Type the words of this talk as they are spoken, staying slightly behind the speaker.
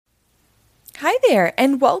Hi there,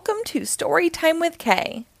 and welcome to Storytime with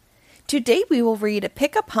Kay. Today we will read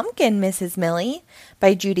Pick a Pumpkin, Mrs. Millie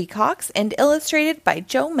by Judy Cox and illustrated by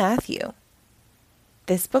Joe Matthew.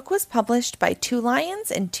 This book was published by Two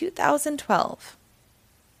Lions in 2012.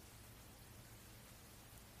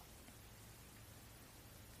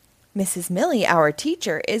 Mrs. Millie, our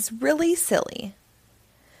teacher, is really silly.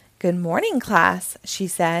 "Good morning, class," she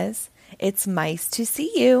says. "It's nice to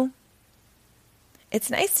see you." "It's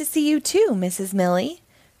nice to see you too, Mrs. Millie,"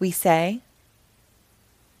 we say.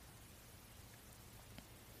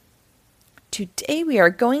 "Today we are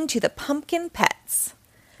going to the pumpkin pets,"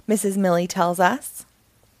 Mrs. Millie tells us.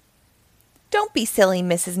 "Don't be silly,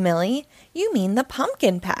 Mrs. Millie. You mean the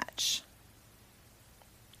pumpkin patch."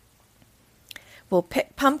 "We'll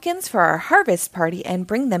pick pumpkins for our harvest party and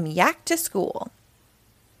bring them yak to school."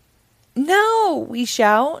 "No," we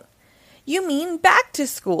shout. "You mean back to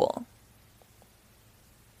school."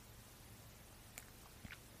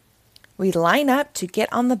 We line up to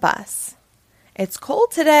get on the bus. "It's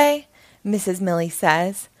cold today," Mrs. Millie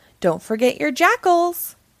says. "Don't forget your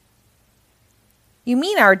jackals." "You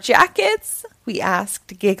mean our jackets?" we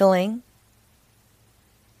asked, giggling.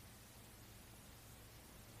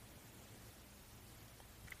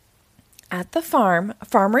 At the farm,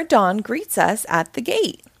 Farmer Don greets us at the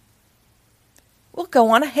gate. "We'll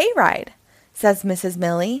go on a hayride," says Mrs.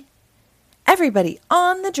 Millie. "Everybody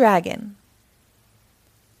on the dragon."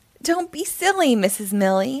 "Don't be silly, Mrs.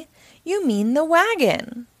 Millie. You mean the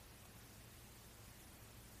wagon."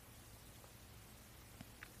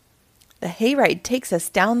 The hayride takes us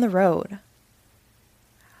down the road.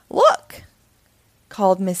 "Look,"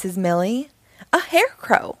 called Mrs. Millie, "a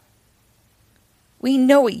harecrow." "We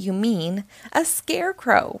know what you mean, a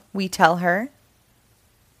scarecrow," we tell her.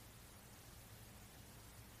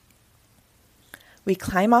 We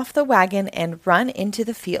climb off the wagon and run into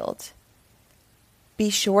the field. "Be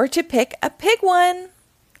sure to pick a pig one,"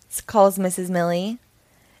 calls Mrs. Millie.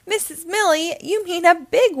 "Mrs. Millie, you mean a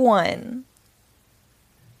big one."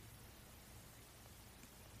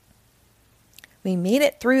 We made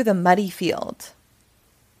it through the muddy field.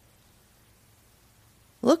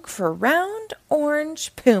 "Look for round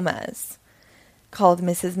orange pumas," called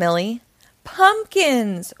Mrs. Millie.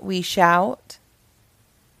 "Pumpkins," we shout.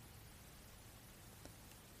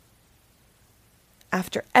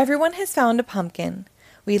 After everyone has found a pumpkin,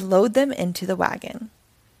 we load them into the wagon.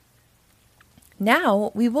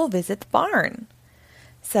 "Now we will visit the barn,"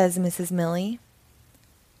 says Mrs. Millie.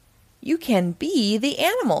 "You can be the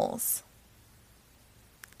animals."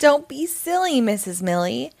 "Don't be silly, Mrs.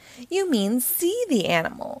 Millie. You mean see the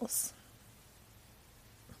animals."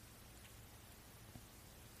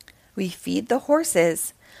 We feed the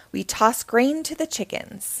horses. We toss grain to the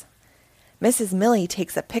chickens. Mrs. Millie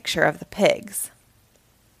takes a picture of the pigs.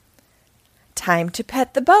 "Time to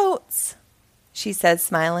pet the boats," she says,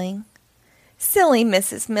 smiling. "Silly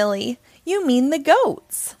Mrs. Millie, you mean the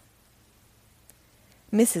goats."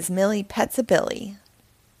 Mrs. Millie pets a billy.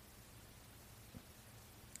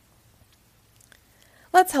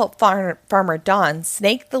 "Let's help Farmer Don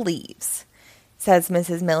snake the leaves," says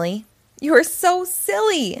Mrs. Millie. "You're so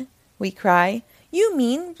silly," we cry. "You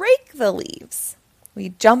mean rake the leaves." We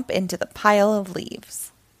jump into the pile of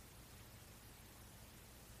leaves.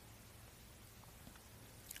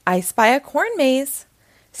 "I spy a corn maze,"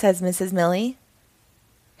 says Mrs. Millie.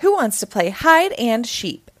 "Who wants to play hide and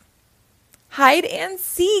sheep?" "Hide and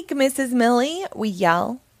seek, Mrs. Millie," we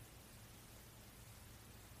yell.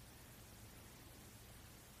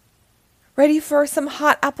 "Ready for some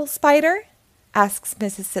hot apple cider?" asks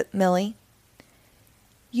Mrs. Millie.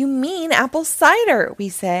 "You mean apple cider," we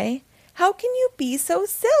say. "How can you be so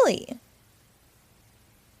silly?"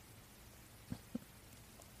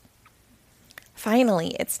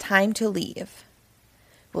 Finally, it's time to leave.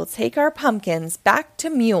 "We'll take our pumpkins back to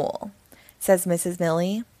Mule," says Mrs.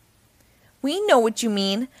 Millie. "We know what you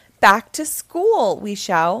mean. Back to school," we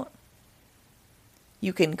shout.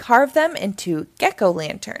 "You can carve them into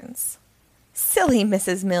gecko-lanterns." "Silly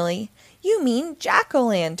Mrs. Millie. You mean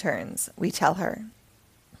jack-o'-lanterns," we tell her.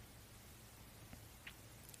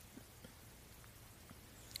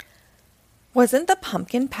 "Wasn't the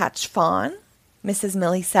pumpkin patch fun?" Mrs.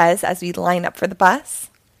 Millie says as we line up for the bus.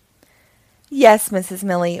 "Yes, Mrs.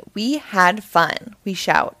 Millie, we had fun," we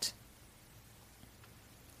shout.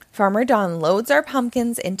 Farmer Don loads our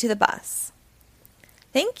pumpkins into the bus.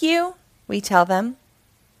 "Thank you," we tell them.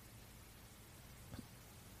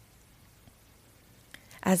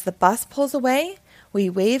 As the bus pulls away, we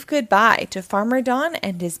wave goodbye to Farmer Don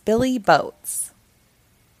and his billy boats.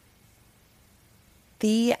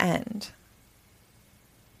 The end.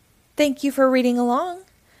 Thank you for reading along.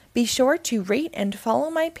 Be sure to rate and follow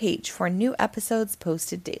my page for new episodes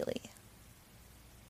posted daily.